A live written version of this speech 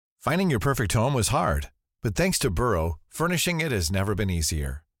Finding your perfect home was hard, but thanks to Burrow, furnishing it has never been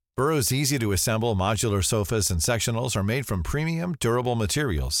easier. Burrow's easy-to-assemble modular sofas and sectionals are made from premium, durable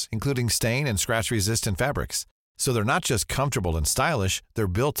materials, including stain and scratch-resistant fabrics. So they're not just comfortable and stylish, they're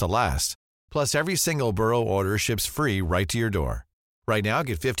built to last. Plus, every single Burrow order ships free right to your door. Right now,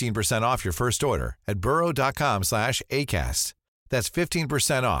 get 15% off your first order at burrow.com/ACAST. That's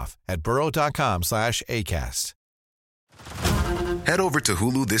 15% off at burrow.com/ACAST. Head over to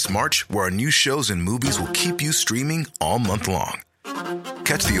Hulu this March, where our new shows and movies will keep you streaming all month long.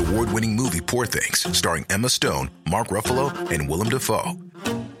 Catch the award-winning movie Poor Things, starring Emma Stone, Mark Ruffalo, and Willem Dafoe.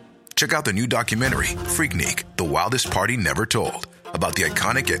 Check out the new documentary, Freaknik, The Wildest Party Never Told, about the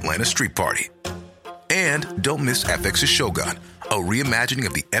iconic Atlanta Street Party. And don't miss FX's Shogun, a reimagining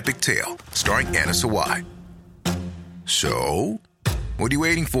of the epic tale, starring Anna Sawai. So, what are you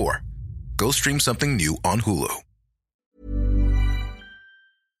waiting for? Go stream something new on Hulu.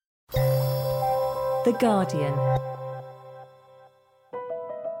 The Guardian.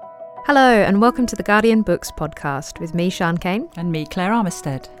 Hello and welcome to the Guardian Books podcast with me, Sian Kane. And me, Claire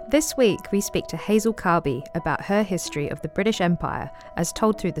Armistead. This week we speak to Hazel Carby about her history of the British Empire as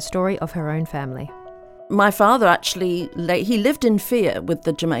told through the story of her own family. My father actually, he lived in fear with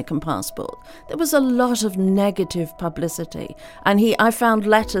the Jamaican passport. There was a lot of negative publicity. And I found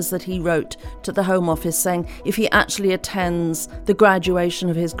letters that he wrote to the Home Office saying if he actually attends the graduation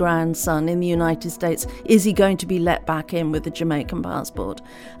of his grandson in the United States, is he going to be let back in with the Jamaican passport?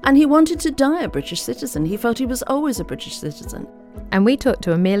 And he wanted to die a British citizen. He felt he was always a British citizen. And we talked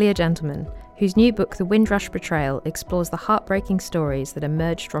to Amelia Gentleman, whose new book, The Windrush Betrayal, explores the heartbreaking stories that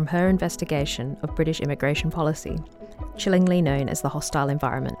emerged from her investigation of British immigration policy, chillingly known as the hostile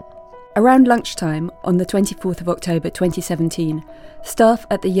environment. Around lunchtime on the 24th of October 2017, staff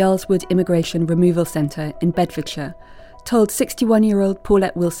at the Yarlswood Immigration Removal Centre in Bedfordshire told 61-year-old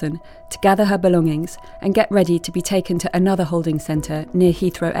Paulette Wilson to gather her belongings and get ready to be taken to another holding centre near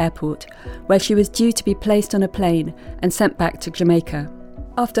Heathrow Airport, where she was due to be placed on a plane and sent back to Jamaica.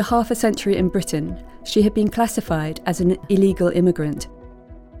 After half a century in Britain, she had been classified as an illegal immigrant.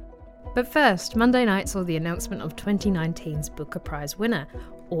 But first, Monday night saw the announcement of 2019's Booker Prize winner,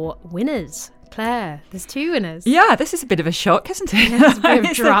 or winners. Claire, there's two winners. Yeah, this is a bit of a shock, isn't it? Yeah, it's a bit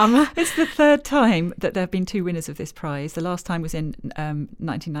of drama. It's the third time that there have been two winners of this prize. The last time was in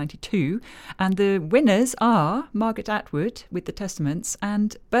 1992. And the winners are Margaret Atwood with The Testaments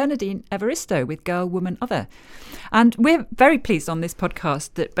and Bernardine Evaristo with Girl, Woman, Other. And we're very pleased on this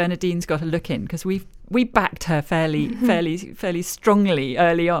podcast that Bernardine's got a look in because we backed her fairly strongly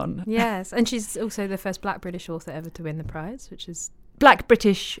early on. Yes, and she's also the first Black British author ever to win the prize, which is Black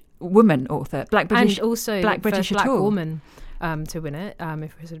British woman author, Black British, and also Black British first Black at all. woman to win it.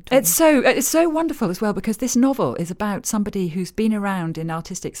 If we're sort of it's so wonderful as well because this novel is about somebody who's been around in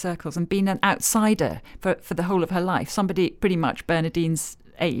artistic circles and been an outsider for the whole of her life. Somebody pretty much Bernardine's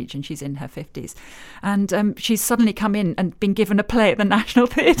age, and she's in her 50s, and she's suddenly come in and been given a play at the National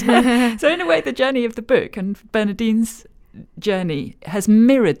Theatre. So in a way, the journey of the book and Bernardine's journey has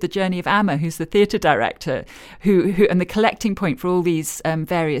mirrored the journey of Amma, who's the theatre director, who and the collecting point for all these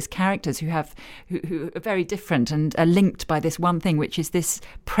various characters who are very different and are linked by this one thing, which is this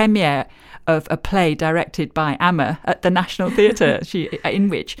premiere of a play directed by Amma at the National Theatre, in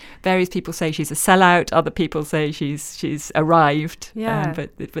which various people say she's a sellout, other people say she's arrived. Yeah.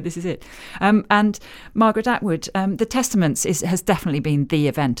 But this is it. And Margaret Atwood, The Testaments has definitely been the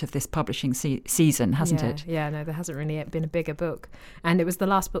event of this publishing season, hasn't it? Yeah, no, there hasn't really been a bigger book, and it was the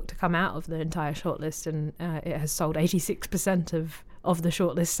last book to come out of the entire shortlist, and it has sold 86% of the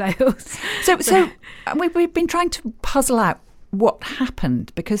shortlist sales. So we've been trying to puzzle out what happened,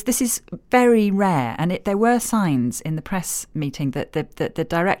 because this is very rare, and there were signs in the press meeting that the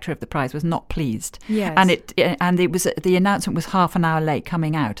director of the prize was not pleased. Yes. And it was the announcement was half an hour late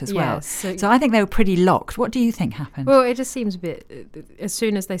coming out as well. Yes, so I think they were pretty locked. What do you think happened? Well, it just seems a bit, as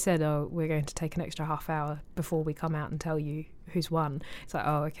soon as they said, oh, we're going to take an extra half hour before we come out and tell you who's won, it's like,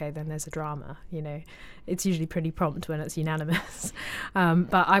 oh, okay, then there's a drama. You know, it's usually pretty prompt when it's unanimous.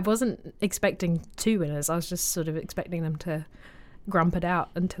 But I wasn't expecting two winners. I was just sort of expecting them to grump it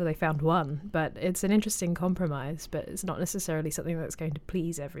out until they found one. But it's an interesting compromise, but it's not necessarily something that's going to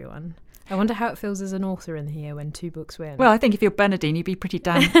please everyone. I wonder how it feels as an author in here when two books win. Well, I think if you're Bernardine, you'd be pretty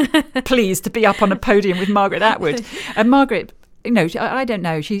damn pleased to be up on a podium with Margaret Atwood. And Margaret, you know, I don't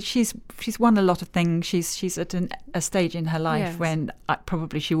know. She's won a lot of things. She's at a stage in her life Yes. when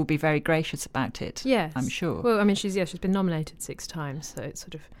probably she will be very gracious about it. Yes, I'm sure. Well, I mean, she's been nominated 6 times, so it's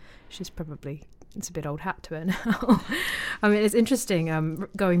sort of she's probably it's a bit old hat to her now. I mean, it's interesting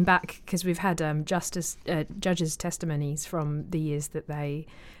going back, because we've had judges' testimonies from the years that they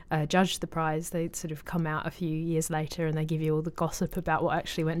judged the prize. They sort of come out a few years later and they give you all the gossip about what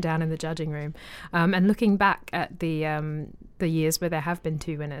actually went down in the judging room. And looking back at the years where there have been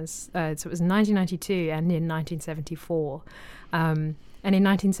two winners, so it was in 1992 and in 1974. And in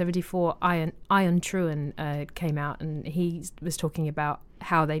 1974, Ian Truen came out, and he was talking about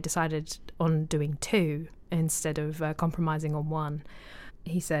how they decided on doing two instead of compromising on one.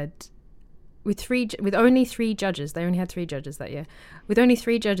 He said, with only three judges, they only had three judges that year. With only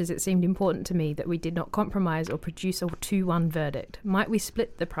three judges, it seemed important to me that we did not compromise or produce a 2-1 verdict. Might we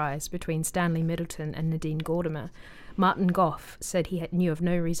split the prize between Stanley Middleton and Nadine Gordimer? Martin Goff said he knew of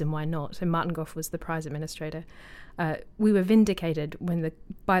no reason why not, and Martin Goff was the prize administrator. We were vindicated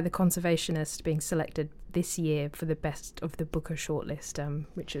by the conservationist being selected this year for the best of the Booker shortlist,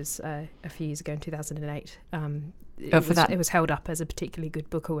 which was a few years ago in 2008. It was held up as a particularly good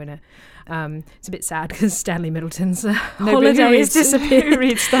Booker winner. It's a bit sad because Stanley Middleton's holiday has disappeared. Who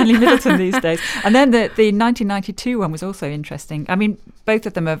reads Stanley Middleton these days? And then the 1992 one was also interesting. I mean, both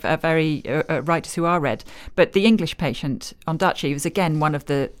of them are very writers who are read, but The English Patient on Dutchy was again one of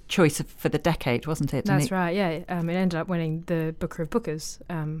the choice for the decade, wasn't it? That's right, yeah. It ended up winning the Booker of Bookers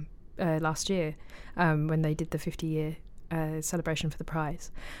last year when they did the 50-year celebration for the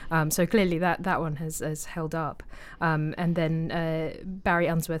prize. So clearly that one has held up. And then Barry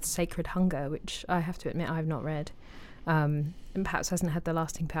Unsworth's Sacred Hunger, which I have to admit I have not read, and perhaps hasn't had the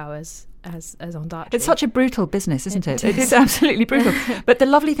lasting powers as on Dark. It's such a brutal business, isn't it? It is absolutely brutal. But the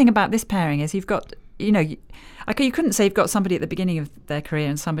lovely thing about this pairing is you've got, you couldn't say you've got somebody at the beginning of their career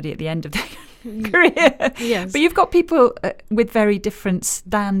and somebody at the end of their career. Yes. But you've got people with very different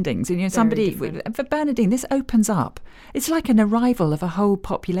standings. For Bernardine, this opens up. It's like an arrival of a whole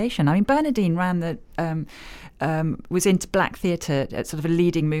population. I mean, Bernardine was into black theatre, sort of a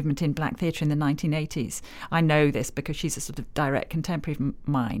leading movement in black theatre in the 1980s. I know this because she's a sort of direct contemporary of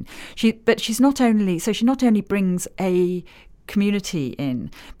mine. She not only brings a community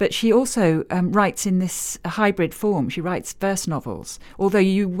in, but she also writes in this hybrid form. She writes verse novels, although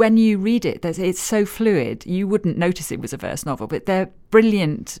when you read it, it's so fluid you wouldn't notice it was a verse novel, but they're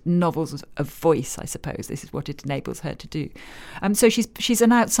brilliant novels of voice, I suppose. This is what it enables her to do. So she's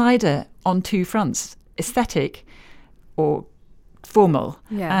an outsider on two fronts: aesthetic or formal,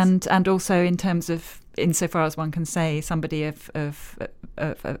 yes, and also in terms of, insofar as one can say, somebody of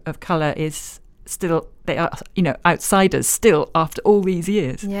colour is still, they are, outsiders still after all these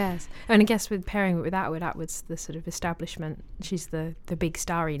years. Yes, and I guess with pairing it with Atwood's the sort of establishment. She's the big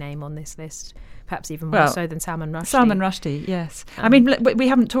starry name on this list, perhaps even more so than Salman Rushdie. Salman Rushdie, yes. I mean, we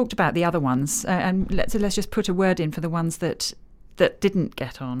haven't talked about the other ones, and let's just put a word in for the ones that didn't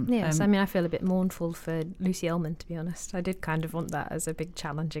get on. Yes, I mean, I feel a bit mournful for Lucy Ullman, to be honest. I did kind of want that as a big,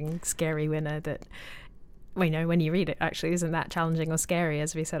 challenging, scary winner that, when you read it, actually isn't that challenging or scary,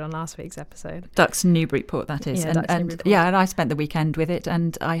 as we said on last week's episode. Ducks Newburyport, that is. Yeah, and I spent the weekend with it,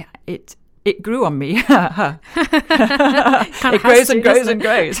 and it grew on me. It grows and grows and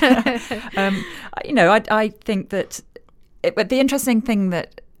grows. I think that but the interesting thing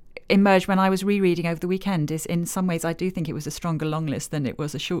that emerged when I was rereading over the weekend is, in some ways, I do think it was a stronger long list than it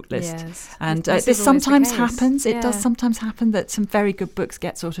was a short list. Yes. And this sometimes happens. It does sometimes happen that some very good books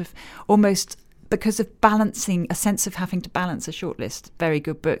get sort of almost, because of balancing, a sense of having to balance a shortlist, very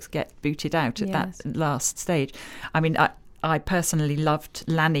good books get booted out at that last stage. I mean, I personally loved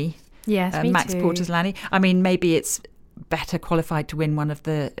Lanny. Yes, me Max too. Porter's Lanny. I mean, maybe it's better qualified to win one of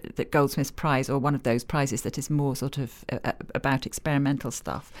the Goldsmiths Prize, or one of those prizes that is more sort of about experimental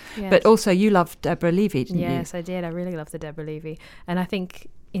stuff. Yes. But also you loved Deborah Levy, didn't you? Yes, I did. I really loved the Deborah Levy. And I think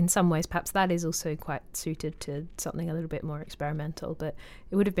in some ways perhaps that is also quite suited to something a little bit more experimental, but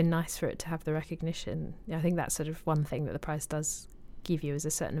it would have been nice for it to have the recognition. I think that's sort of one thing that the prize does give you, is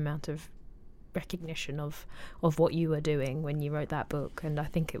a certain amount of recognition of what you were doing when you wrote that book. And I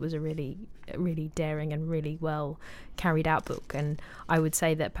think it was a really daring and really well carried out book, and I would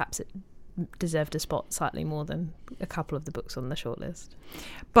say that perhaps it deserved a spot slightly more than a couple of the books on the shortlist.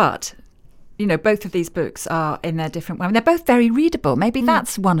 But both of these books are in their different way. I mean, they're both very readable. Maybe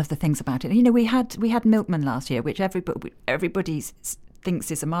that's one of the things about it. We had Milkman last year, which everybody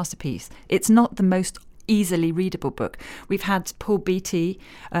thinks is a masterpiece. It's not the most easily readable book. We've had Paul Beatty,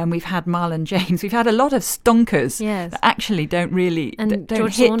 we've had Marlon James, we've had a lot of stonkers that actually don't really and don't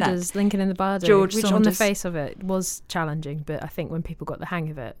George hit Saunders, that. Lincoln in the Bardo, George which Saunders, on the face of it was challenging, but I think when people got the hang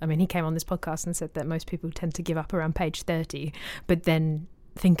of it, I mean, he came on this podcast and said that most people tend to give up around page 30, but then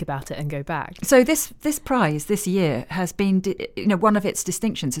think about it and go back. So this prize this year has been, one of its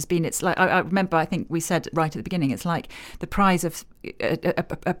distinctions has been, it's like, I remember, I think we said right at the beginning, it's like the prize of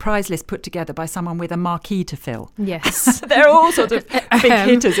a prize list put together by someone with a marquee to fill. Yes. They're all sort of big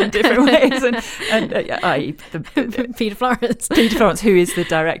hitters in different ways. And Peter Florence. Peter Florence, who is the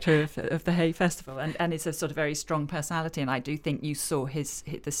director of the Hay Festival, and is a sort of very strong personality. And I do think you saw his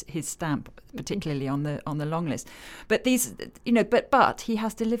stamp, particularly on the long list. But these, but he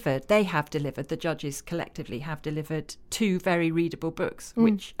has delivered. They have delivered. The judges collectively have delivered 2 very readable books,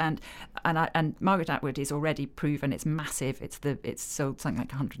 which and Margaret Atwood is already proven. It's massive. It's sold something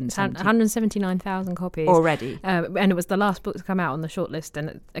like 179,000 copies already, and it was the last book to come out on the shortlist, and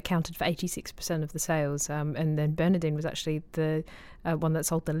it accounted for 86% of the sales. And then Bernardine was actually the one that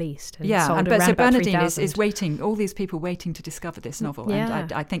sold the least. And so Bernardine is waiting. All these people waiting to discover this novel,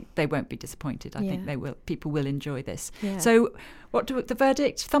 and I think they won't be disappointed. I think they will. People will enjoy this. Yeah. So, what do the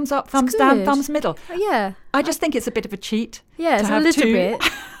verdict? Thumbs up, thumbs down, thumbs middle. Yeah, I just think it's a bit of a cheat. Yeah, it's a little bit.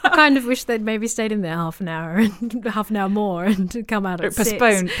 I kind of wish they'd maybe stayed in there half an hour more, and come out at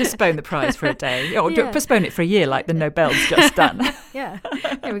postpone the prize for a day, or postpone it for a year, like the Nobel's just done. Yeah,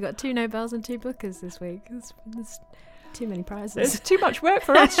 we got 2 Nobels and 2 Bookers this week. There's too many prizes. It's too much work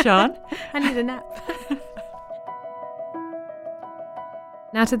for us, Sian. I need a nap.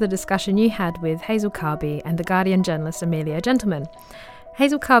 Now to the discussion you had with Hazel Carby and the Guardian journalist Amelia Gentleman.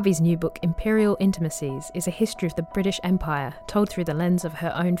 Hazel Carby's new book, Imperial Intimacies, is a history of the British Empire, told through the lens of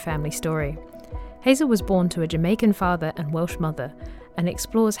her own family story. Hazel was born to a Jamaican father and Welsh mother, and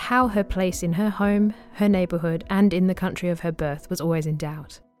explores how her place in her home, her neighbourhood, and in the country of her birth was always in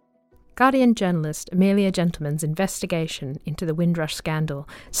doubt. Guardian journalist Amelia Gentleman's investigation into the Windrush scandal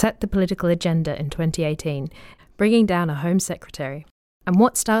set the political agenda in 2018, bringing down a Home Secretary. And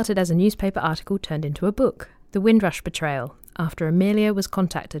what started as a newspaper article turned into a book, The Windrush Betrayal, after Amelia was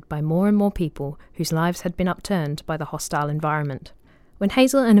contacted by more and more people whose lives had been upturned by the hostile environment. When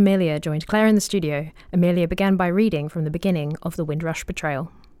Hazel and Amelia joined Claire in the studio, Amelia began by reading from the beginning of The Windrush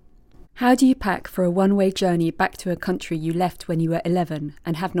Betrayal. How do you pack for a one-way journey back to a country you left when you were 11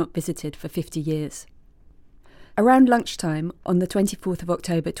 and have not visited for 50 years? Around lunchtime on the 24th of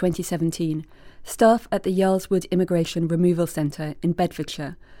October 2017, staff at the Yarlswood Immigration Removal Centre in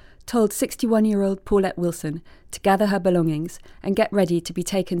Bedfordshire told 61-year-old Paulette Wilson to gather her belongings and get ready to be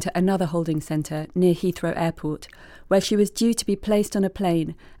taken to another holding centre near Heathrow Airport, where she was due to be placed on a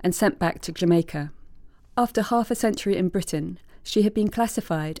plane and sent back to Jamaica. After half a century in Britain, she had been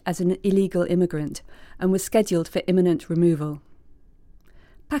classified as an illegal immigrant and was scheduled for imminent removal.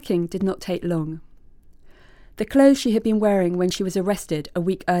 Packing did not take long. The clothes she had been wearing when she was arrested a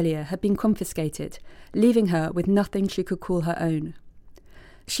week earlier had been confiscated, leaving her with nothing she could call her own.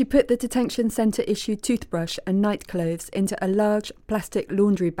 She put the detention centre-issued toothbrush and nightclothes into a large plastic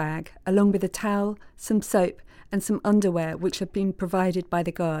laundry bag, along with a towel, some soap and some underwear which had been provided by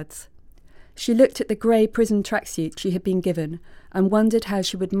the guards. She looked at the grey prison tracksuit she had been given and wondered how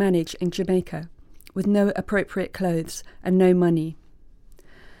she would manage in Jamaica, with no appropriate clothes and no money.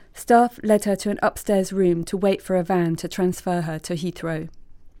 Staff led her to an upstairs room to wait for a van to transfer her to Heathrow.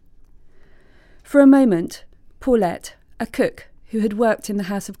 For a moment, Paulette, a cook who had worked in the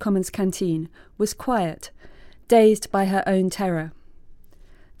House of Commons canteen, was quiet, dazed by her own terror.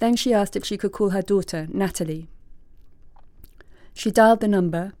 Then she asked if she could call her daughter, Natalie. She dialed the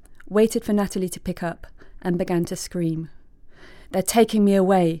number, waited for Natalie to pick up, and began to scream. "They're taking me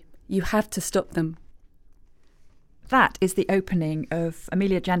away. You have to stop them." That is the opening of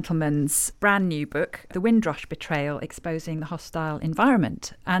Amelia Gentleman's brand new book, The Windrush Betrayal, Exposing the Hostile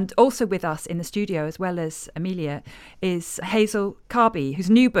Environment. And also with us in the studio, as well as Amelia, is Hazel Carby, whose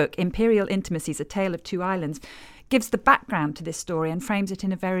new book, Imperial Intimacies, A Tale of Two Islands, gives the background to this story and frames it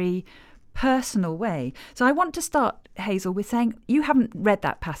in a very personal way. So I want to start, Hazel, with saying you haven't read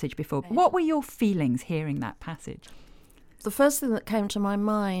that passage before. What were your feelings hearing that passage? The first thing that came to my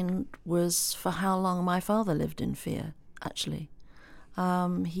mind was for how long my father lived in fear, actually.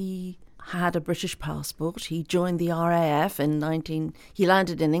 He had a British passport. He joined the RAF he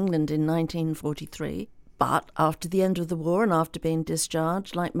landed in England in 1943. But after the end of the war and after being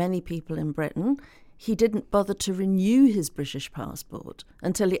discharged, like many people in Britain, he didn't bother to renew his British passport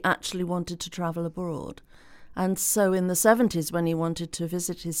until he actually wanted to travel abroad. And so in the 70s, when he wanted to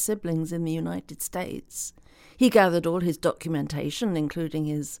visit his siblings in the United States, he gathered all his documentation, including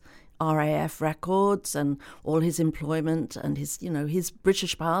his RAF records and all his employment and his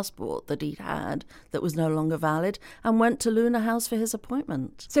British passport that he'd had that was no longer valid, and went to Luna House for his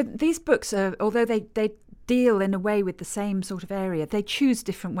appointment. So these books, although they deal in a way with the same sort of area. They choose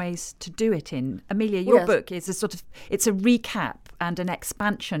different ways to do it in. Amelia, your book is it's a recap and an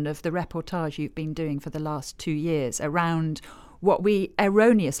expansion of the reportage you've been doing for the last 2 years around what we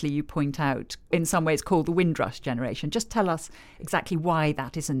erroneously, you point out, in some ways call the Windrush generation. Just tell us exactly why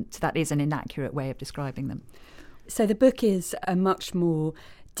that is an inaccurate way of describing them. So the book is a much more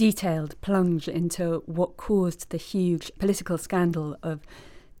detailed plunge into what caused the huge political scandal of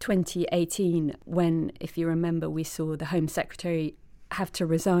 2018 when, if you remember, we saw the Home Secretary have to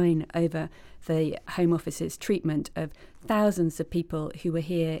resign over the Home Office's treatment of thousands of people who were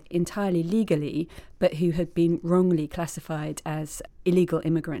here entirely legally but who had been wrongly classified as illegal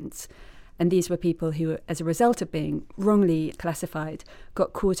immigrants. And these were people who, as a result of being wrongly classified,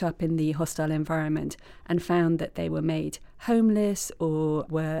 got caught up in the hostile environment and found that they were made homeless or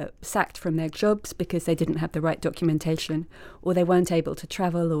were sacked from their jobs because they didn't have the right documentation, or they weren't able to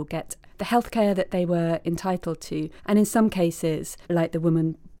travel or get the healthcare that they were entitled to. And in some cases, like the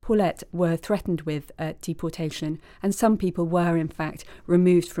woman Paulette, were threatened with deportation. And some people were, in fact,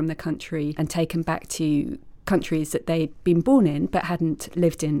 removed from the country and taken back to countries that they'd been born in but hadn't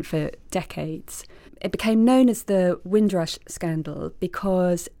lived in for decades. It became known as the Windrush scandal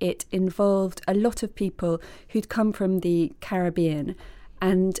because it involved a lot of people who'd come from the Caribbean,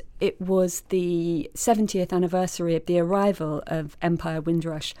 and it was the 70th anniversary of the arrival of Empire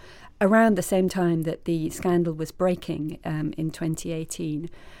Windrush around the same time that the scandal was breaking in 2018.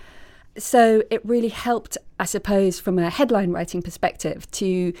 So it really helped, I suppose, from a headline writing perspective,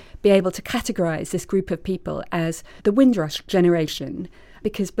 to be able to categorise this group of people as the Windrush generation.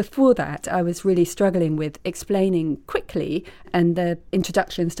 Because before that, I was really struggling with explaining quickly, and the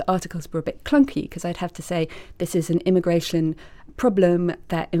introductions to articles were a bit clunky because I'd have to say this is an immigration problem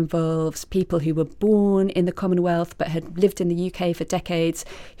that involves people who were born in the Commonwealth but had lived in the UK for decades,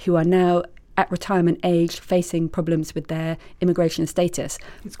 who are now at retirement age facing problems with their immigration status.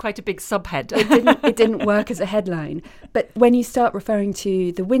 It's quite a big subhead. It didn't work as a headline. But when you start referring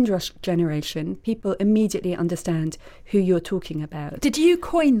to the Windrush generation, people immediately understand who you're talking about. Did you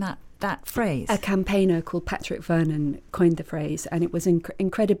coin that phrase? A campaigner called Patrick Vernon coined the phrase, and it was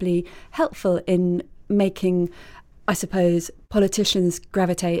incredibly helpful in making, I suppose, politicians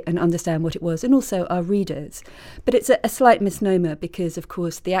gravitate and understand what it was, and also our readers. But it's a slight misnomer because, of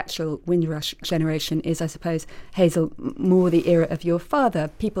course, the actual Windrush generation is, I suppose, Hazel, more the era of your father,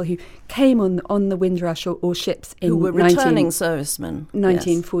 people who came on the Windrush or ships in who were returning servicemen.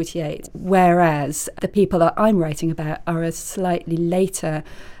 1948, yes. Whereas the people that I'm writing about are a slightly later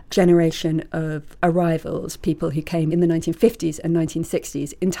generation of arrivals, people who came in the 1950s and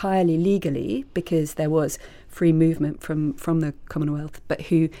 1960s entirely legally because there was free movement from the Commonwealth, but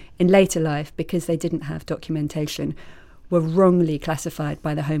who in later life, because they didn't have documentation, were wrongly classified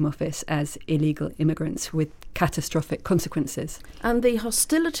by the Home Office as illegal immigrants with catastrophic consequences. And the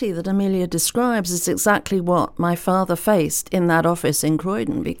hostility that Amelia describes is exactly what my father faced in that office in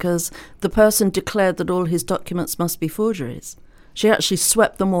Croydon, because the person declared that all his documents must be forgeries. She actually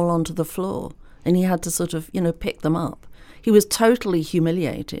swept them all onto the floor, and he had to sort of, pick them up. He was totally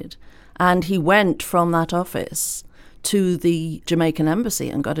humiliated, and he went from that office to the Jamaican embassy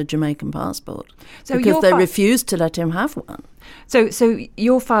and got a Jamaican passport because they refused to let him have one. So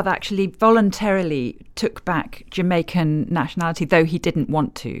your father actually voluntarily took back Jamaican nationality, though he didn't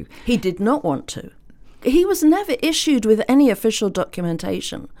want to? He did not want to. He was never issued with any official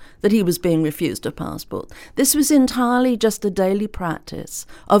documentation that he was being refused a passport. This was entirely just a daily practice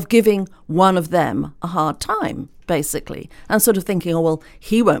of giving one of them a hard time, basically, and sort of thinking, oh, well,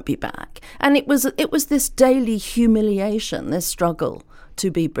 he won't be back. And it was this daily humiliation, this struggle to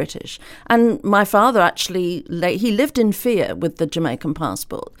be British. And my father actually, he lived in fear with the Jamaican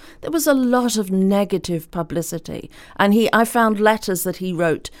passport. There was a lot of negative publicity. And I found letters that he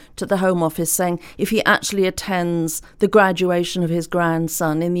wrote to the Home Office saying if he actually attends the graduation of his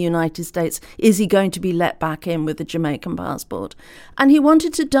grandson in the United States, is he going to be let back in with the Jamaican passport? And he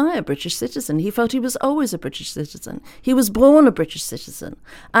wanted to die a British citizen. He felt he was always a British citizen. He was born a British citizen.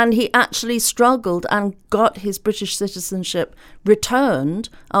 And he actually struggled and got his British citizenship returned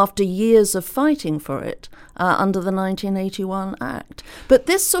after years of fighting for it under the 1981 Act. But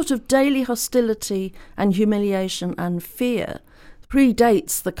this sort of daily hostility and humiliation and fear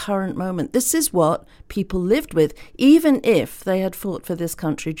predates the current moment. This is what people lived with, even if they had fought for this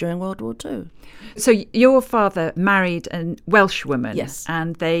country during World War II. So your father married a Welsh woman, yes,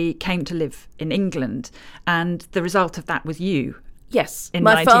 and they came to live in England, and the result of that was you. Yes, in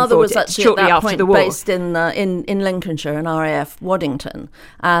my father was actually shortly at that after point the war. based in Lincolnshire, in RAF Waddington,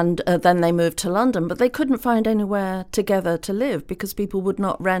 and then they moved to London. But they couldn't find anywhere together to live because people would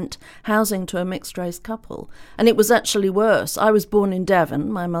not rent housing to a mixed-race couple. And it was actually worse. I was born in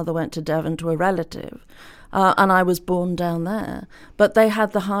Devon. My mother went to Devon to a relative. And I was born down there. But they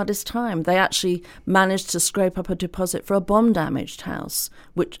had the hardest time. They actually managed to scrape up a deposit for a bomb-damaged house,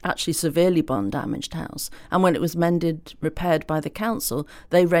 which actually severely bomb-damaged house. And when it was repaired by the council,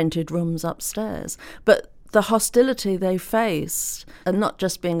 they rented rooms upstairs. But the hostility they faced, and not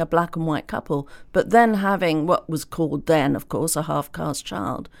just being a black and white couple, but then having what was called then, of course, a half-caste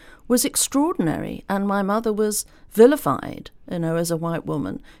child, was extraordinary. And my mother was vilified, as a white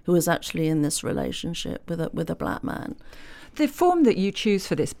woman who was actually in this relationship with a black man. The form that you choose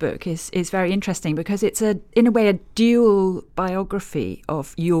for this book is very interesting because it's in a way a dual biography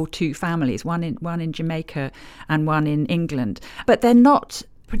of your two families, one in Jamaica and one in England. But they're not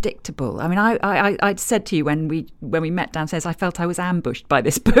predictable. I mean, I said to you when we met downstairs, I felt I was ambushed by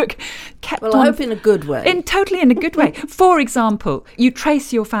this book. I hope in a good way. Totally in a good way. For example, you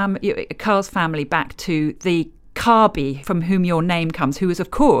trace Carl's family back to the Carby from whom your name comes, who was,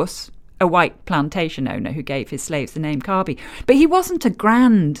 of course, a white plantation owner who gave his slaves the name Carby. But he wasn't a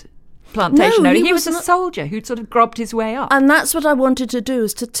grand plantation owner. He was a soldier who'd sort of grobbed his way up. And that's what I wanted to do,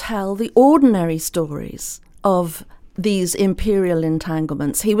 is to tell the ordinary stories of these imperial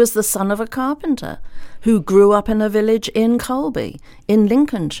entanglements. He was the son of a carpenter who grew up in a village in Colby, in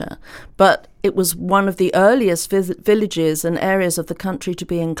Lincolnshire. But it was one of the earliest villages and areas of the country to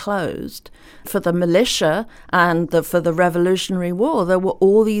be enclosed. For the militia and for the Revolutionary War, there were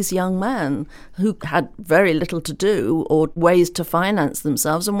all these young men who had very little to do or ways to finance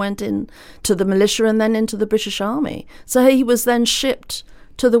themselves and went into the militia and then into the British Army. So he was then shipped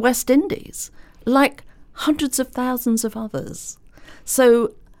to the West Indies, like hundreds of thousands of others.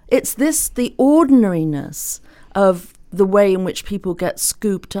 So it's the ordinariness of the way in which people get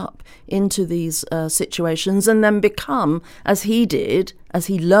scooped up into these situations and then become, as he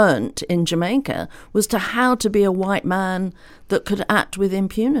learnt in Jamaica, was to how to be a white man that could act with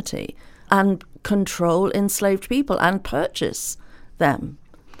impunity and control enslaved people and purchase them.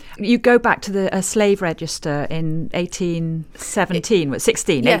 You go back to the slave register in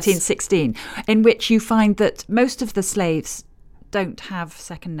 1816, in which you find that most of the slaves don't have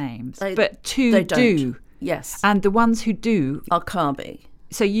second names, but two do. Yes. And the ones who do are Carby.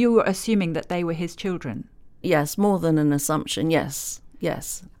 So you were assuming that they were his children? Yes, more than an assumption, yes.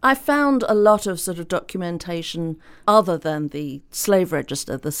 I found a lot of sort of documentation other than the slave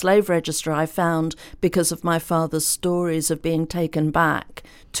register. The slave register I found because of my father's stories of being taken back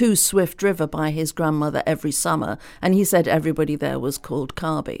to Swift River by his grandmother every summer, and he said everybody there was called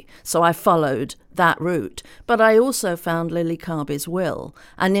Carby. So I followed that route. But I also found Lily Carby's will,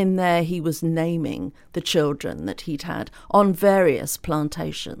 and in there he was naming the children that he'd had on various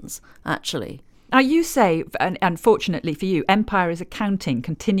plantations, actually. Now, you say, and fortunately for you, empire is accounting,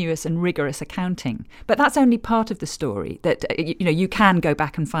 continuous and rigorous accounting. But that's only part of the story, that you can go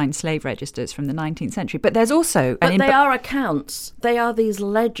back and find slave registers from the 19th century. But there's also... But they are accounts. They are these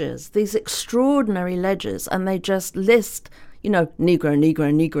ledgers, these extraordinary ledgers, and they just list, Negro, Negro,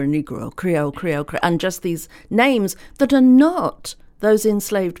 Negro, Negro, Creole, Creole, Creole, and just these names that are not those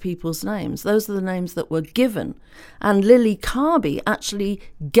enslaved people's names. Those are the names that were given. And Lily Carby actually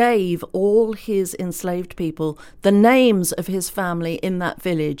gave all his enslaved people the names of his family in that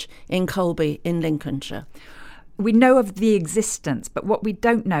village in Colby in Lincolnshire. We know of the existence, but what we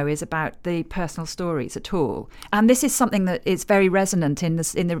don't know is about the personal stories at all. And this is something that is very resonant in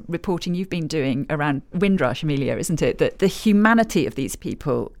the reporting you've been doing around Windrush, Amelia, isn't it? That the humanity of these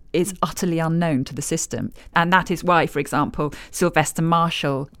people is utterly unknown to the system. And that is why, for example, Sylvester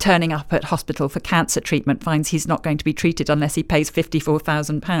Marshall, turning up at hospital for cancer treatment, finds he's not going to be treated unless he pays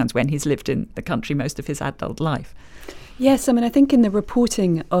 £54,000 when he's lived in the country most of his adult life. Yes, I think in the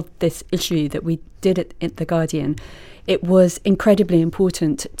reporting of this issue that we did at The Guardian, it was incredibly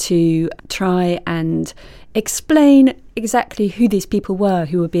important to try and explain exactly who these people were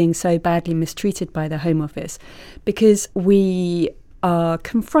who were being so badly mistreated by the Home Office, because we are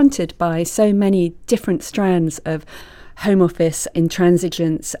confronted by so many different strands of Home Office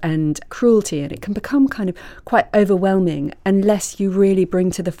intransigence and cruelty, and it can become kind of quite overwhelming unless you really bring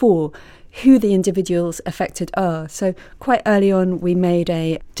to the fore who the individuals affected are. So quite early on we made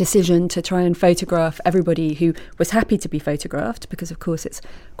a decision to try and photograph everybody who was happy to be photographed, because of course it's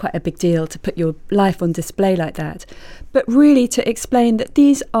quite a big deal to put your life on display like that, but really to explain that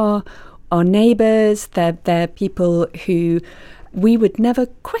these are our neighbours, they're people who we would never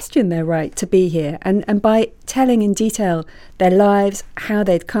question their right to be here. And by telling in detail their lives, how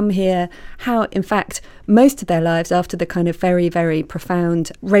they'd come here, how, in fact, most of their lives after the kind of very, very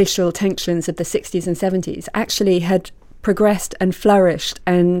profound racial tensions of the 60s and 70s actually had progressed and flourished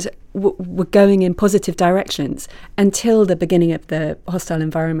and were going in positive directions until the beginning of the hostile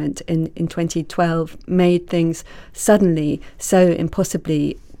environment in 2012 made things suddenly so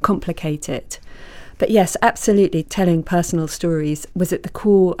impossibly complicated. But yes, absolutely, telling personal stories was at the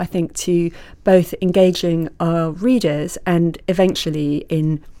core, I think, to both engaging our readers and eventually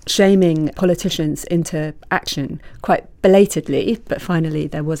in shaming politicians into action, quite belatedly, but finally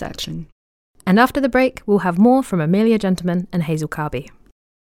there was action. And after the break, we'll have more from Amelia Gentleman and Hazel Carby.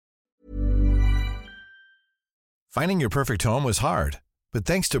 Finding your perfect home was hard, but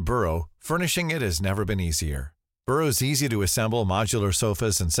thanks to Burrow, furnishing it has never been easier. Burrow's easy-to-assemble modular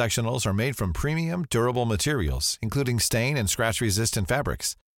sofas and sectionals are made from premium, durable materials, including stain and scratch-resistant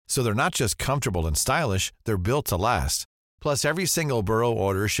fabrics. So they're not just comfortable and stylish, they're built to last. Plus, every single Burrow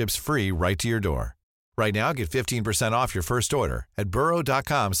order ships free right to your door. Right now, get 15% off your first order at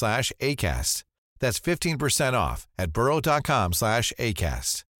burrow.com/ACAST. That's 15% off at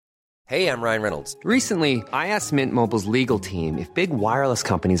burrow.com/ACAST. Hey, I'm Ryan Reynolds. Recently, I asked Mint Mobile's legal team if big wireless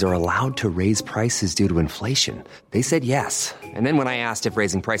companies are allowed to raise prices due to inflation. They said yes. And then when I asked if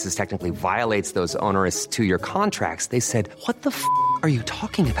raising prices technically violates those onerous 2-year contracts, they said, "What the f*** are you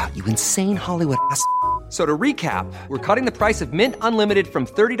talking about, you insane Hollywood ass?" So to recap, we're cutting the price of Mint Unlimited from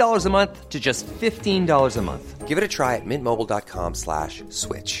 $30 a month to just $15 a month. Give it a try at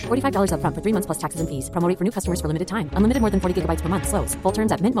mintmobile.com/switch. $45 up front for 3 months plus taxes and fees. Promo rate for new customers for limited time. Unlimited more than 40 gigabytes per month. Slows full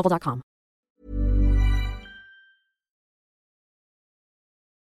terms at mintmobile.com.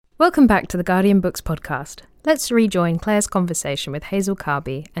 Welcome back to the Guardian Books podcast. Let's rejoin Claire's conversation with Hazel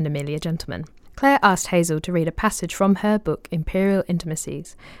Carby and Amelia Gentleman. Claire asked Hazel to read a passage from her book Imperial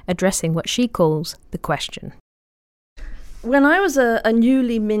Intimacies, addressing what she calls the question. When I was a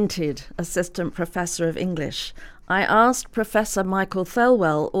newly minted assistant professor of English, I asked Professor Michael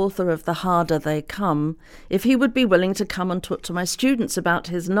Thelwell, author of The Harder They Come, if he would be willing to come and talk to my students about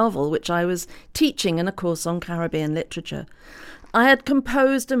his novel, which I was teaching in a course on Caribbean literature. I had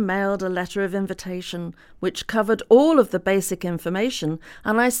composed and mailed a letter of invitation which covered all of the basic information,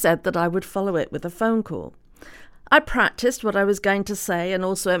 and I said that I would follow it with a phone call. I practiced what I was going to say and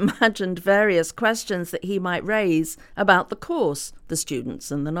also imagined various questions that he might raise about the course, the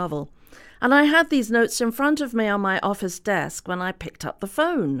students and the novel. And I had these notes in front of me on my office desk when I picked up the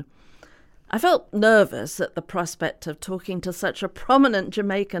phone. I felt nervous at the prospect of talking to such a prominent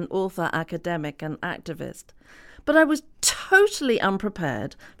Jamaican author, academic and activist. But I was totally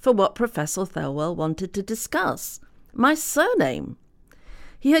unprepared for what Professor Thelwell wanted to discuss, my surname.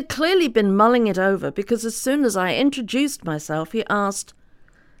 He had clearly been mulling it over because as soon as I introduced myself, he asked,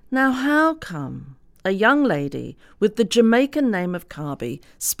 "Now how come a young lady with the Jamaican name of Carby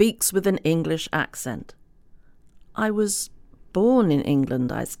speaks with an English accent?" "I was born in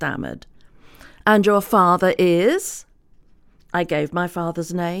England," I stammered. "And your father is?" I gave my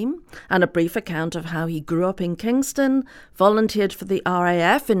father's name and a brief account of how he grew up in Kingston, volunteered for the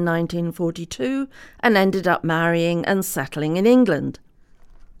RAF in 1942, and ended up marrying and settling in England.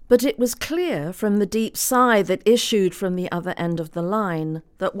 But it was clear from the deep sigh that issued from the other end of the line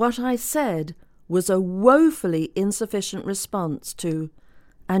that what I said was a woefully insufficient response to,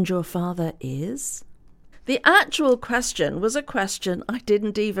 "And your father is?" The actual question was a question I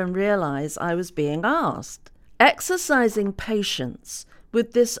didn't even realise I was being asked. Exercising patience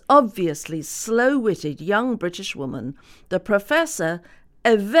with this obviously slow-witted young British woman, the professor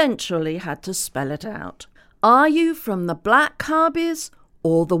eventually had to spell it out. "Are you from the black Carbys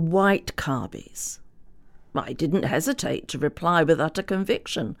or the white Carbys?" I didn't hesitate to reply with utter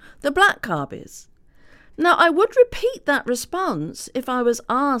conviction, "The black Carbys." Now, I would repeat that response if I was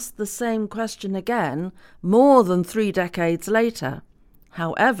asked the same question again more than 3 decades later.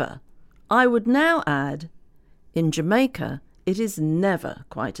 However, I would now add, in Jamaica, it is never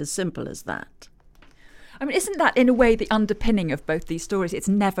quite as simple as that. I mean, isn't that in a way the underpinning of both these stories? It's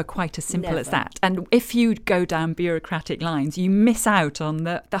never quite as simple as that. And if you go down bureaucratic lines, you miss out on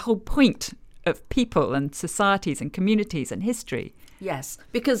the whole point of people and societies and communities and history. Yes,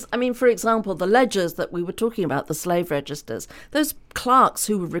 because, I mean, for example, the ledgers that we were talking about, the slave registers, those clerks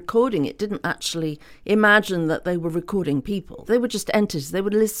who were recording it didn't actually imagine that they were recording people. They were just entities. They were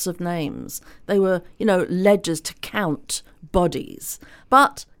lists of names. They were, ledgers to count bodies.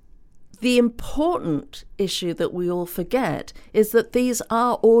 But the important issue that we all forget is that these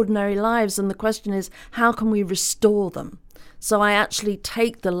are ordinary lives, and the question is, how can we restore them? So I actually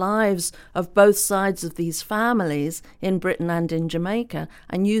take the lives of both sides of these families in Britain and in Jamaica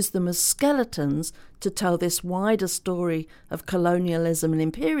and use them as skeletons to tell this wider story of colonialism and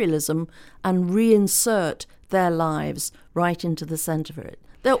imperialism and reinsert their lives right into the centre of it.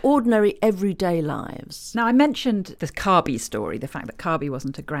 They're ordinary, everyday lives. Now, I mentioned the Carby story, the fact that Carby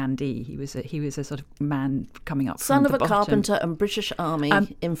wasn't a grandee. He was a sort of man coming up Son from of the a bottom. carpenter and British Army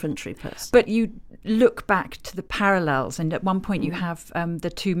infantry person. But you look back to the parallels, and at one point you have the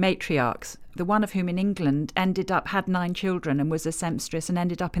two matriarchs, the one of whom in England had 9 children and was a seamstress and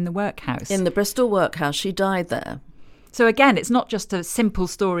ended up in the workhouse. In the Bristol workhouse. She died there. So again, it's not just a simple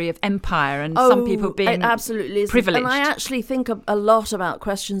story of empire and some people being it absolutely isn't. privileged. And I actually think a lot about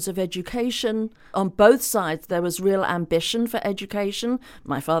questions of education. On both sides, there was real ambition for education.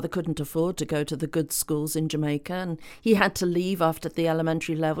 My father couldn't afford to go to the good schools in Jamaica, and he had to leave after the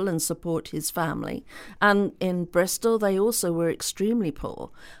elementary level and support his family. And in Bristol, they also were extremely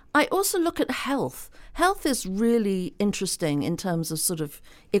poor. I also look at health. Health is really interesting in terms of sort of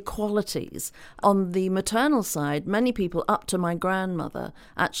equalities. On the maternal side, many people up to my grandmother,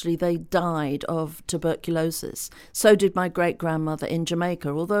 actually they died of tuberculosis. So did my great-grandmother in Jamaica,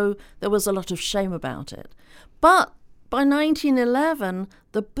 although there was a lot of shame about it. But by 1911,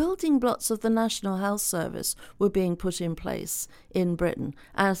 the building blocks of the National Health Service were being put in place in Britain,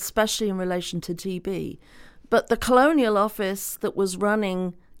 and especially in relation to TB. But the colonial office that was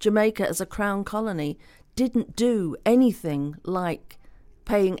running Jamaica as a crown colony didn't do anything like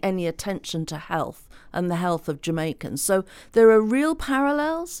paying any attention to health and the health of Jamaicans. So there are real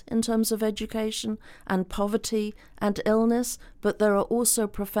parallels in terms of education and poverty and illness, but there are also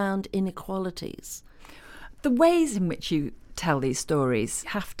profound inequalities. The ways in which you tell these stories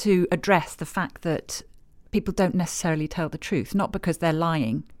have to address the fact that people don't necessarily tell the truth, not because they're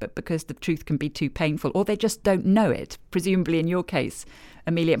lying, but because the truth can be too painful, or they just don't know it. Presumably in your case,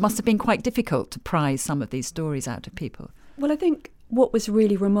 Amelia, it must have been quite difficult to prise some of these stories out of people. Well, I think what was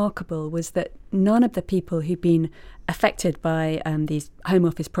really remarkable was that none of the people who'd been affected by these Home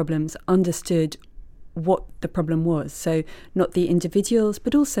Office problems understood what the problem was. So not the individuals,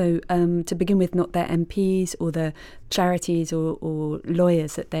 but also to begin with, not their MPs or the charities or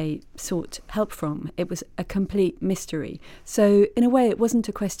lawyers that they sought help from. It was a complete mystery. So in a way, it wasn't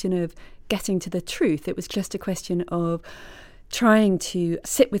a question of getting to the truth. It was just a question of trying to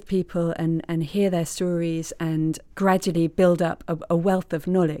sit with people and hear their stories and gradually build up a wealth of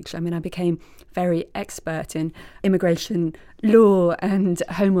knowledge. I mean, I became very expert in immigration law and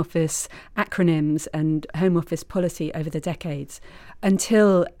Home Office acronyms and Home Office policy over the decades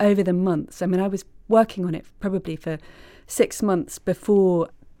until over the months. I mean, I was working on it probably for 6 months before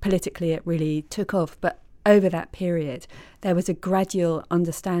politically it really took off. But over that period, there was a gradual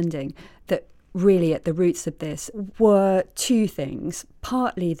understanding that really at the roots of this were two things.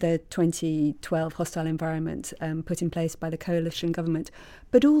 Partly the 2012 hostile environment put in place by the coalition government,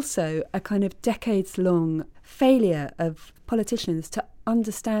 but also a kind of decades-long failure of politicians to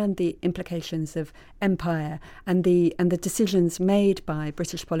understand the implications of empire and the decisions made by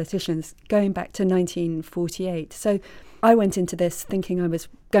British politicians going back to 1948. So I went into this thinking I was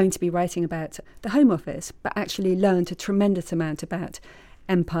going to be writing about the Home Office, but actually learned a tremendous amount about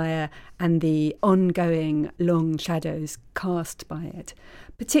empire and the ongoing long shadows cast by it.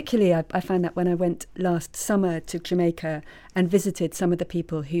 Particularly, I found that when I went last summer to Jamaica and visited some of the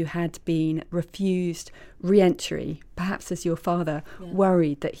people who had been refused re-entry, perhaps as your father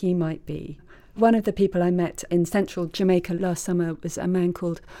worried that he might be. One of the people I met in central Jamaica last summer was a man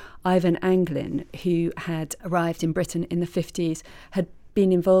called Ivan Anglin, who had arrived in Britain in the 50s, had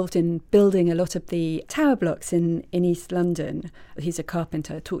been involved in building a lot of the tower blocks in East London. He's a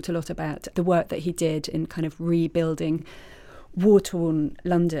carpenter, talked a lot about the work that he did in kind of rebuilding war-torn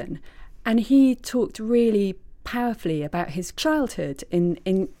London. And he talked really powerfully about his childhood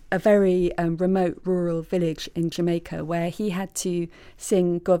in a very remote rural village in Jamaica, where he had to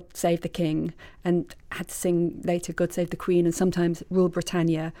sing God Save the King and had to sing later God Save the Queen and sometimes Rule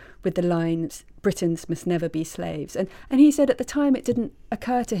Britannia with the lines, Britons must never be slaves. And he said at the time it didn't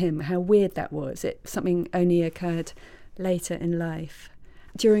occur to him how weird that was. Something only occurred later in life.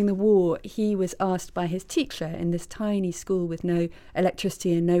 During the war, he was asked by his teacher in this tiny school with no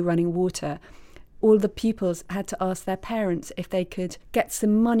electricity and no running water. All the pupils had to ask their parents if they could get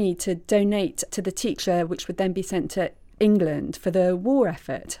some money to donate to the teacher, which would then be sent to England for the war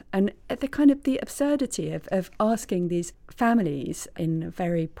effort. And the kind of the absurdity of asking these families in a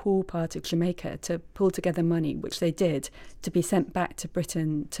very poor part of Jamaica to pull together money, which they did, to be sent back to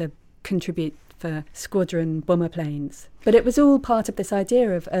Britain to contribute for squadron bomber planes. But it was all part of this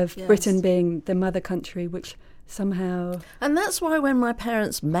idea of Britain being the mother country, which somehow. And that's why when my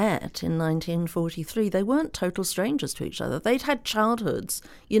parents met in 1943, they weren't total strangers to each other. They'd had childhoods,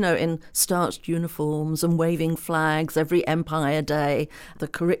 in starched uniforms and waving flags every Empire Day. The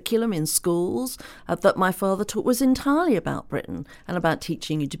curriculum in schools that my father taught was entirely about Britain and about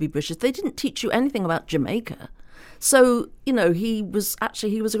teaching you to be British. They didn't teach you anything about Jamaica. So, he was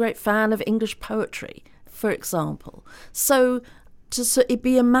a great fan of English poetry, for example. So to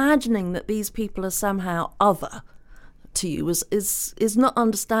be imagining that these people are somehow other to you is not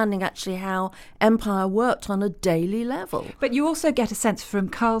understanding actually how empire worked on a daily level. But you also get a sense from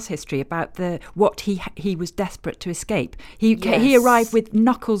Carl's history about what he was desperate to escape. He arrived with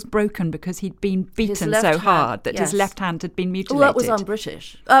knuckles broken because he'd been beaten so hard that his left hand had been mutilated. Well, that was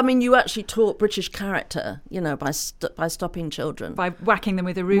un-British. I mean, you actually taught British character, by stopping children. By whacking them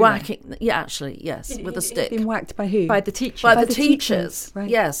with a ruler. Yes, with a stick. Been whacked by who? By the teachers. By the teachers, right.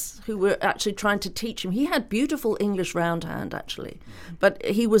 Yes, who were actually trying to teach him. He had beautiful English round hand, actually, but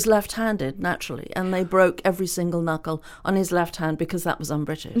he was left-handed naturally, and they broke every single knuckle on his left hand because that was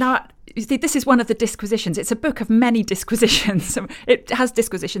un-British. Now, you see, this is one of the disquisitions. It's a book of many disquisitions. It has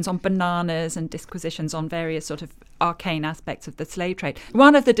disquisitions on bananas and disquisitions on various sort of arcane aspects of the slave trade.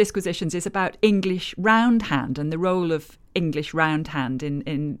 One of the disquisitions is about English roundhand and the role of English roundhand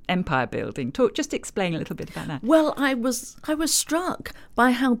in empire building. Just explain a little bit about that. Well, I was struck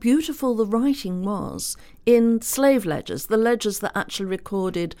by how beautiful the writing was in slave ledgers, the ledgers that actually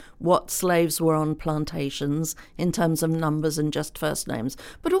recorded what slaves were on plantations in terms of numbers and just first names,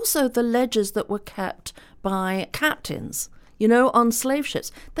 but also the ledgers that were kept by captains, on slave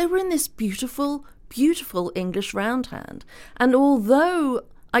ships. They were in this beautiful, beautiful English roundhand. And although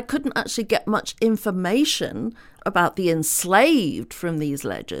I couldn't actually get much information about the enslaved from these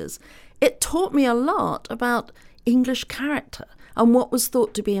ledgers, it taught me a lot about English character and what was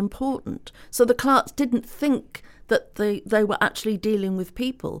thought to be important. So the clerks didn't think that they were actually dealing with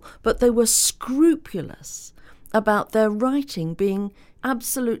people, but they were scrupulous about their writing being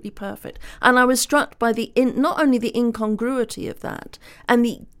absolutely perfect. And I was struck by not only the incongruity of that and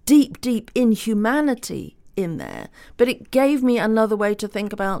the deep, deep inhumanity in there, but it gave me another way to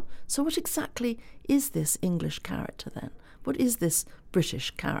think about, so what exactly is this English character then? What is this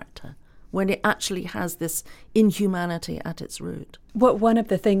British character when it actually has this inhumanity at its root? One of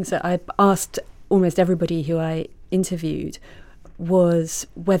the things that I asked almost everybody who I interviewed was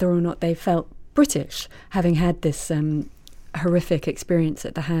whether or not they felt British, having had this horrific experience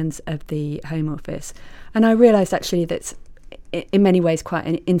at the hands of the Home Office. And I realised actually that's in many ways quite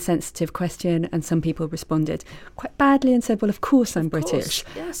an insensitive question, and some people responded quite badly and said, well, of course I'm British.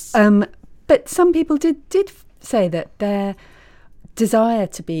 Yes. But some people did say that their desire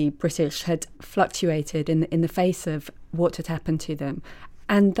to be British had fluctuated in the face of what had happened to them.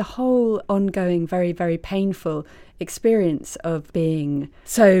 And the whole ongoing, very, very painful experience of being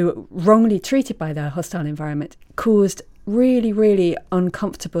so wrongly treated by their hostile environment caused really, really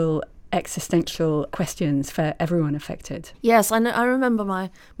uncomfortable existential questions for everyone affected. Yes, I know. I remember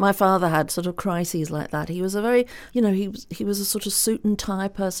my father had sort of crises like that. He was a very, he was a sort of suit and tie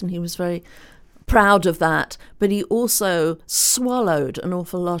person. He was very proud of that, but he also swallowed an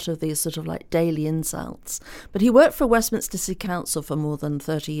awful lot of these sort of like daily insults. But he worked for Westminster City Council for more than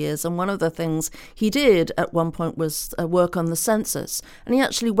 30 years, and one of the things he did at one point was work on the census, and he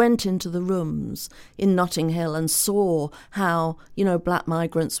actually went into the rooms in Notting Hill and saw how, black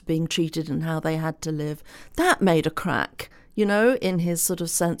migrants were being treated and how they had to live. That made a crack, in his sort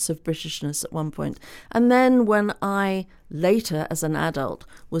of sense of Britishness at one point. And then when I later, as an adult,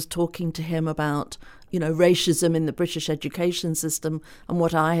 was talking to him about, racism in the British education system and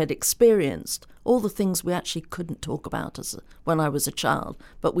what I had experienced, all the things we actually couldn't talk about when I was a child,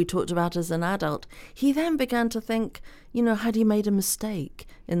 but we talked about as an adult, he then began to think, had he made a mistake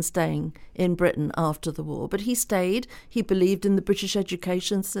in staying in Britain after the war? But he stayed. He believed in the British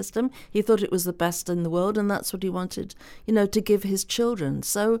education system. He thought it was the best in the world, and that's what he wanted, to give his children.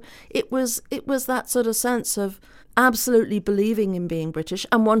 So it was that sort of sense of absolutely believing in being British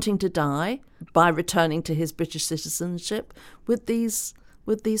and wanting to die by returning to his British citizenship with these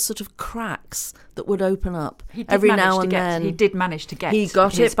sort of cracks that would open up every now and then. He did manage to get. He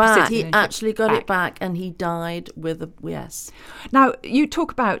got it back. He actually got it back, and he died with yes. Now, you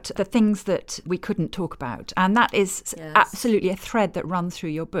talk about the things that we couldn't talk about, and that is absolutely a thread that runs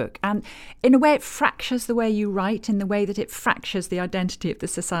through your book. And in a way, it fractures the way you write, in the way that it fractures the identity of the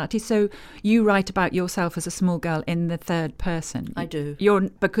society. So you write about yourself as a small girl in the third person. I do.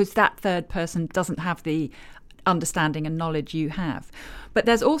 Because that third person doesn't have the understanding and knowledge you have. But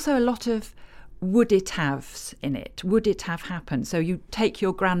there's also a lot of would it haves in it. Would it have happened? So you take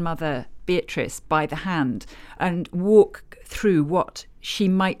your grandmother Beatrice by the hand and walk through what she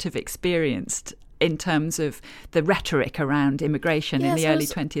might have experienced in terms of the rhetoric around immigration in the early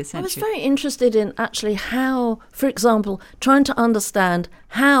 20th century. I was very interested in actually how, for example, trying to understand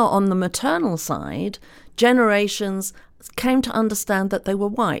how on the maternal side generations came to understand that they were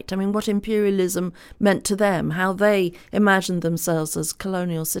white. I mean, what imperialism meant to them, how they imagined themselves as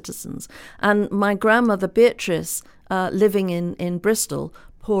colonial citizens. And my grandmother Beatrice, living in Bristol,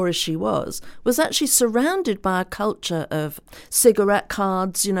 poor as she was actually surrounded by a culture of cigarette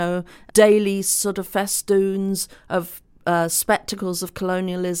cards, daily sort of festoons of spectacles of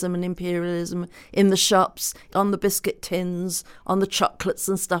colonialism and imperialism in the shops, on the biscuit tins, on the chocolates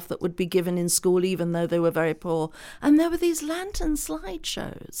and stuff that would be given in school, even though they were very poor. And there were these lantern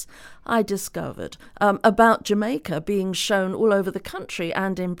slideshows I discovered about Jamaica being shown all over the country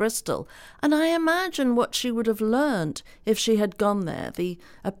and in Bristol. And I imagine what she would have learned if she had gone there. The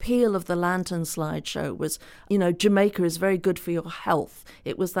appeal of the lantern slideshow was, Jamaica is very good for your health.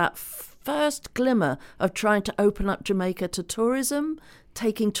 It was that first glimmer of trying to open up Jamaica to tourism,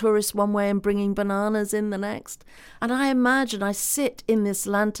 taking tourists one way and bringing bananas in the next. And I imagine I sit in this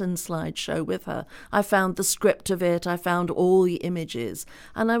lantern slideshow with her. I found the script of it, I found all the images,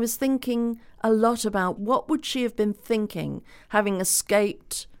 and I was thinking a lot about what would she have been thinking, having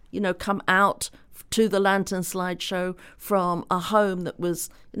escaped, come out to the lantern slideshow from a home that was,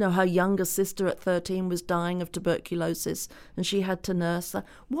 her younger sister at 13 was dying of tuberculosis and she had to nurse her.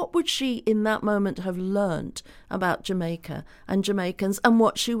 What would she in that moment have learnt about Jamaica and Jamaicans? And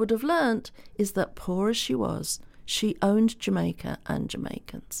what she would have learnt is that poor as she was, she owned Jamaica and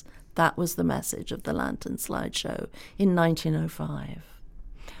Jamaicans. That was the message of the lantern slideshow in 1905.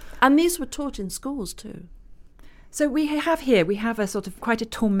 And these were taught in schools too. So we have a sort of quite a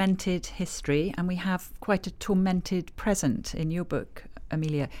tormented history and we have quite a tormented present in your book,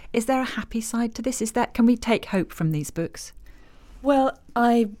 Amelia. Is there a happy side to this? Can we take hope from these books? Well,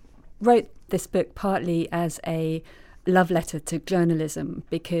 I wrote this book partly as a love letter to journalism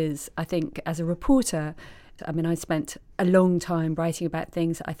because I think as a reporter, I spent a long time writing about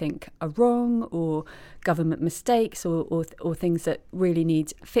things that I think are wrong or government mistakes or things that really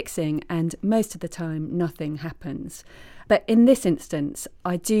need fixing, and most of the time nothing happens. But in this instance,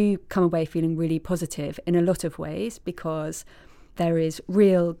 I do come away feeling really positive in a lot of ways because there is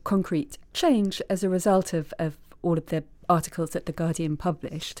real concrete change as a result of all of the articles that The Guardian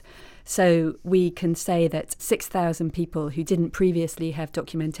published. So we can say that 6,000 people who didn't previously have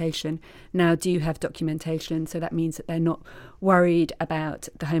documentation now do have documentation. So that means that they're not worried about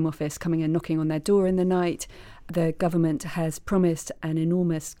the Home Office coming and knocking on their door in the night. The government has promised an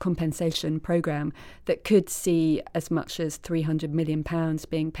enormous compensation programme that could see as much as £300 million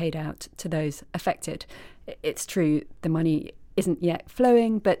being paid out to those affected. It's true, the money isn't yet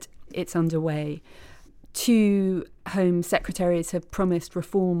flowing, but it's underway. 2 Home Secretaries have promised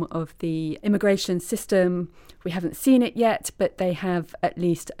reform of the immigration system. We haven't seen it yet, but they have at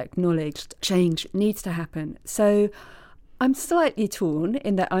least acknowledged change needs to happen. So I'm slightly torn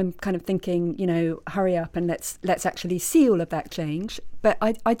in that I'm kind of thinking, hurry up and let's actually see all of that change. But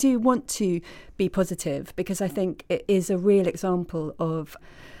I do want to be positive because I think it is a real example of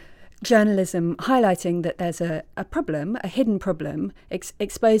journalism highlighting that there's a problem, a hidden problem,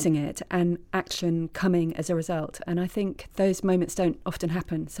 exposing it and action coming as a result. And I think those moments don't often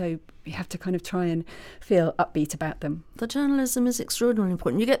happen. So we have to kind of try and feel upbeat about them. The journalism is extraordinarily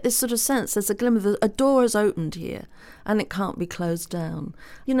important. You get this sort of sense, there's a glimmer, a door is opened here and it can't be closed down.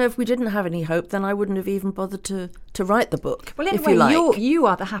 If we didn't have any hope, then I wouldn't have even bothered to write the book. Well, anyway, if you like. You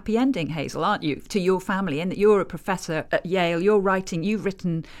are the happy ending, Hazel, aren't you, to your family, in that you're a professor at Yale, you've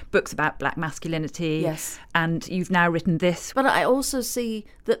written books about black masculinity. Yes. And you've now written this. But I also see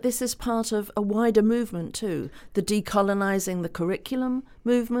that this is part of a wider movement too, the decolonising the curriculum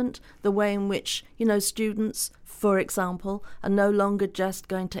movement, the way in which, students, for example, are no longer just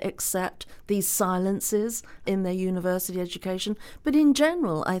going to accept these silences in their university education. But in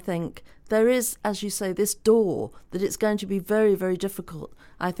general, I think there is, as you say, this door that it's going to be very, very difficult,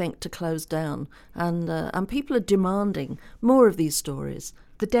 I think, to close down. And people are demanding more of these stories.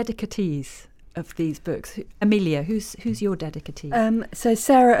 The dedicatees of these books. Amelia, who's your dedicatee? So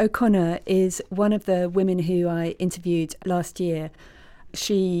Sarah O'Connor is one of the women who I interviewed last year.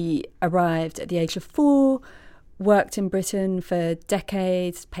 She arrived at the age of 4, worked in Britain for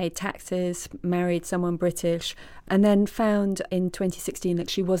decades, paid taxes, married someone British, and then found in 2016 that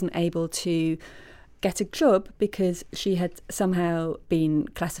she wasn't able to get a job because she had somehow been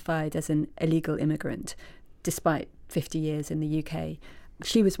classified as an illegal immigrant, despite 50 years in the UK.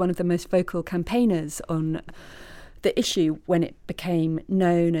 She was one of the most vocal campaigners on the issue when it became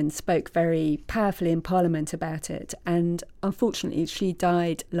known and spoke very powerfully in Parliament about it. And unfortunately, she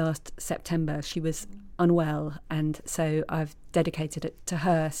died last September. She was unwell, and so I've dedicated it to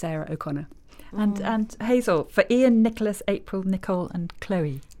her, Sarah O'Connor. And Hazel, for Ian, Nicholas, April, Nicole and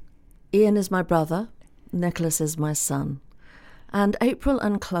Chloe. Ian is my brother, Nicholas is my son. And April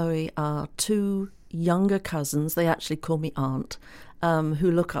and Chloe are two younger cousins. They actually call me aunt,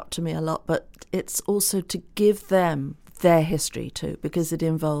 who look up to me a lot. But it's also to give them their history too, because it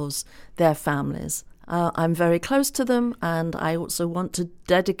involves their families. I'm very close to them, and I also want to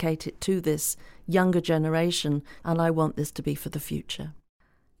dedicate it to this younger generation, and I want this to be for the future.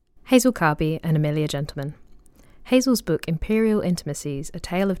 Hazel Carby and Amelia Gentleman. Hazel's book Imperial Intimacies, A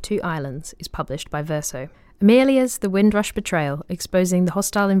Tale of Two Islands is published by Verso. Amelia's The Windrush Betrayal, Exposing the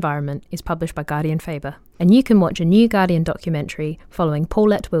Hostile Environment, is published by Guardian Faber. And you can watch a new Guardian documentary following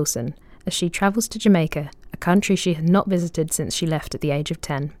Paulette Wilson as she travels to Jamaica, a country she had not visited since she left at the age of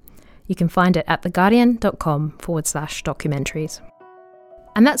 10. You can find it at theguardian.com/documentaries.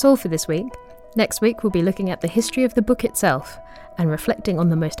 And that's all for this week. Next week we'll be looking at the history of the book itself and reflecting on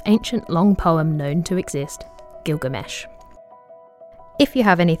the most ancient long poem known to exist, Gilgamesh. If you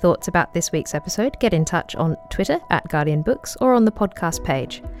have any thoughts about this week's episode, get in touch on Twitter @GuardianBooks or on the podcast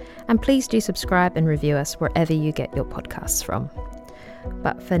page. And please do subscribe and review us wherever you get your podcasts from.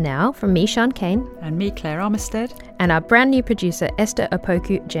 But for now, from me, Sian Kane. And me, Claire Armistead. And our brand new producer, Esther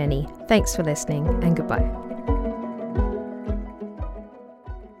Opoku Jenny. Thanks for listening and goodbye.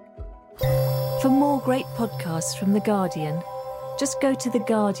 For more great podcasts from The Guardian, just go to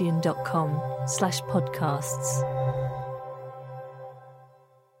theguardian.com/podcasts.